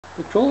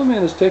Victrola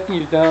Man is taking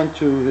you down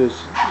to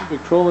his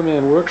Victrola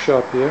Man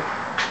workshop here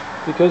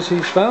because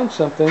he's found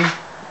something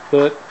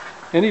that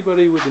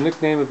anybody with the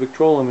nickname of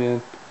Victrola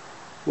Man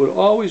would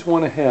always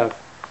want to have,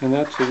 and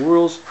that's the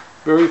world's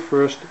very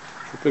first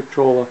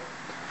Victrola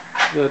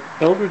that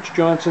Eldridge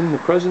Johnson, the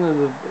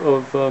president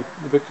of the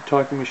Victor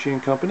Talking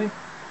Machine Company,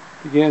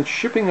 began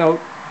shipping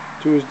out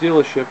to his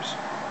dealerships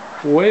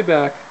way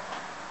back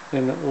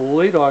in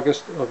late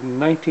August of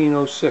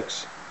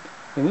 1906.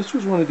 And this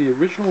was one of the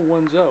original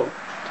ones out.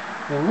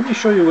 And let me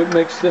show you what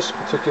makes this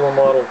particular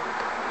model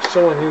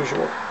so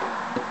unusual.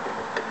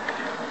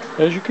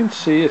 As you can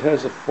see, it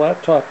has a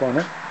flat top on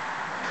it.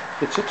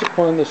 It sits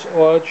upon this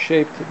odd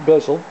shaped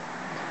bezel.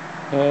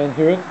 And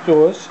here are the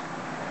doors,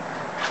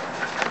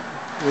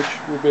 which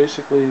were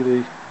basically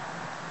the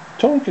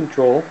tone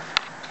control.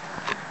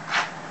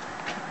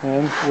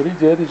 And what he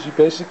did is he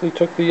basically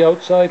took the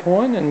outside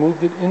horn and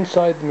moved it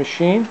inside the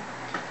machine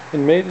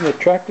and made an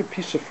attractive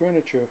piece of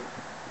furniture.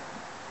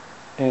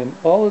 And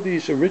all of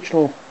these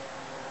original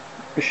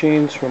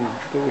machines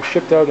that were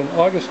shipped out in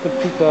August of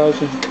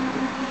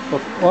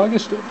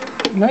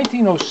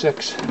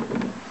 1906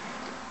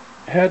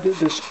 had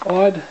this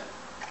odd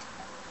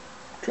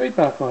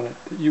trademark on it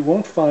that you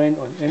won't find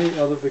on any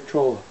other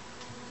Victrola.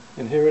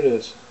 And here it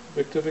is.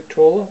 Victor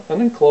Victrola,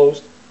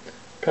 unenclosed,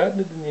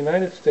 patented in the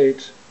United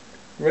States,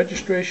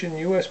 registration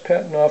U.S.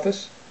 Patent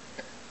Office,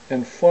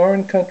 and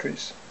foreign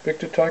countries.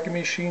 Victor Talking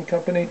Machine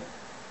Company,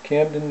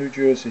 Camden, New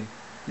Jersey,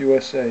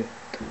 USA.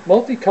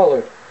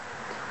 Multicolored.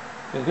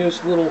 And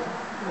here's a little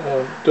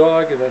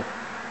dog in a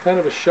kind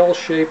of a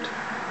shell-shaped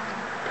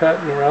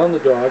pattern around the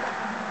dog.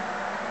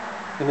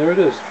 And there it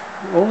is.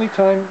 The only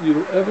time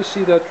you'll ever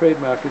see that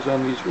trademark is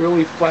on these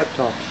early flat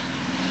tops.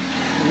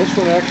 And this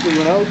one actually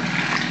went out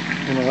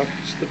in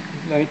August of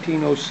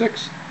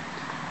 1906.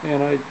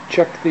 And I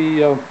checked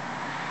the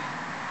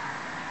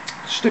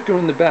sticker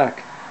in the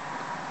back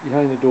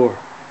behind the door.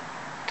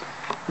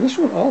 This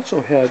one also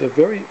had a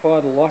very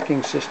odd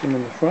locking system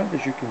in the front.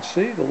 As you can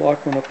see, the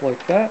lock went up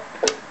like that,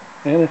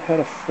 and it had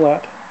a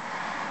flat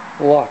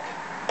lock.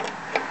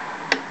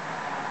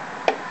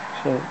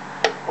 So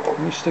let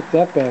me stick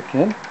that back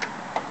in,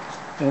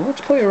 and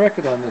let's play a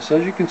record on this.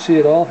 As you can see,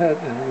 it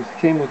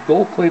came with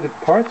gold-plated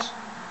parts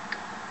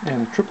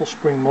and a triple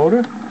spring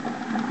motor.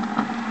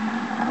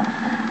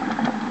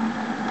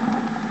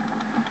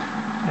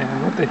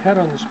 And what they had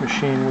on this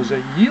machine was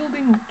a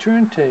yielding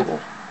turntable.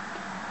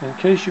 In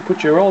case you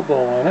put your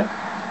elbow on it,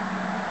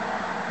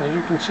 as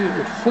you can see, it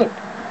would flip.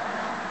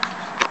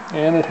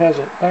 And it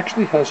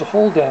actually has a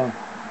hold down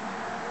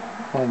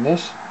on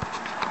this,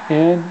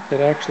 and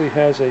it actually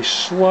has a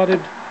slotted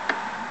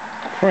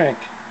crank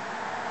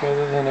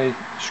rather than a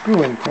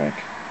screw-in crank.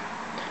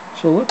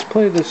 So let's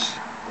play this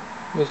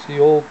with the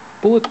old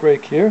bullet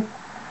brake here,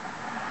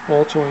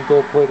 also in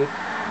gold-plated.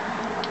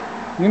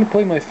 I'm going to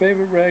play my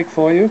favorite rag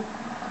for you,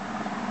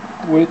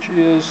 which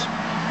is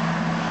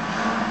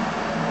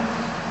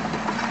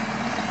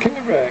King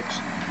of Rags.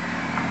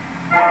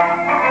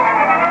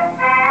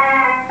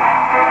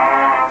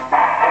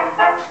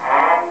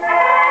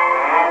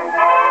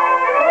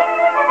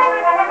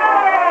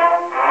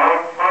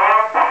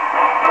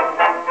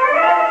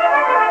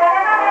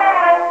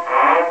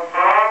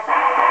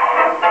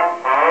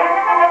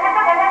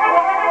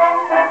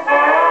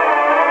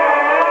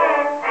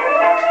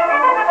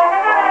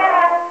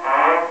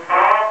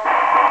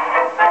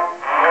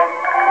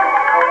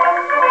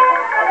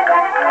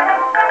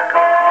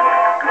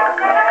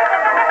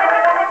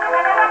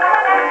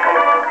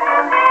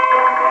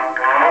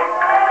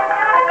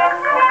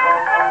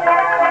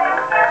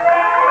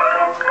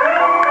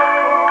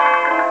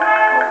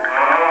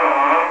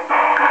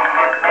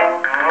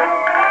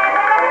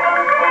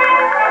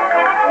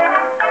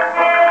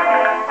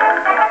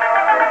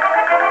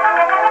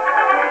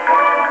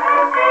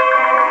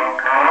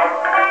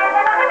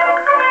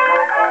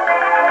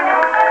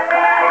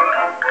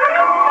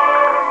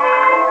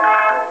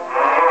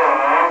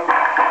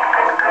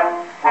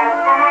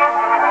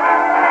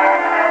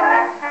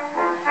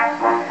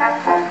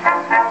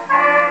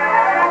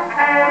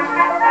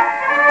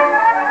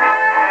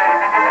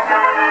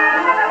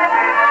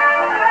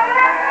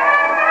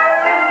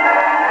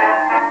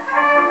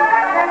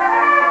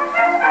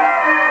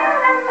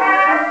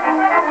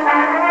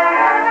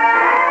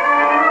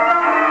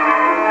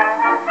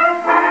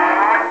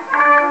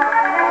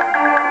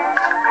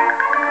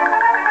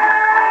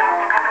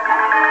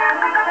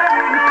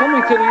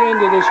 To the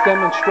end of this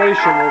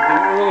demonstration of the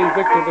early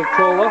Victor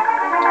Victrola.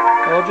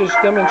 I'll just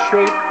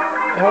demonstrate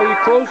how you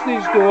close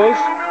these doors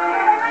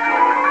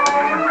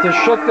to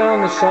shut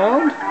down the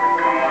sound.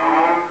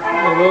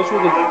 And those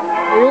were the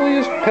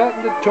earliest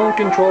patented tone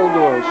control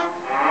doors.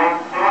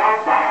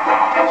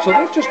 So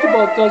that just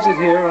about does it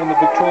here on the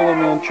Victrola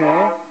Man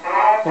channel.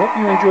 I hope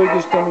you enjoyed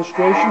this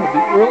demonstration of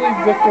the early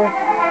Victor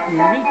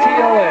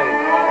VTLA,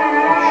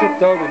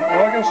 shipped out in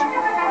August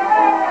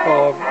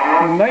of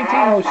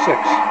 1906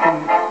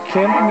 from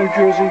Camden, New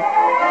Jersey,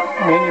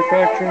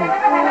 manufacturing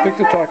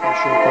Victor Talking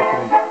Machine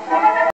Company.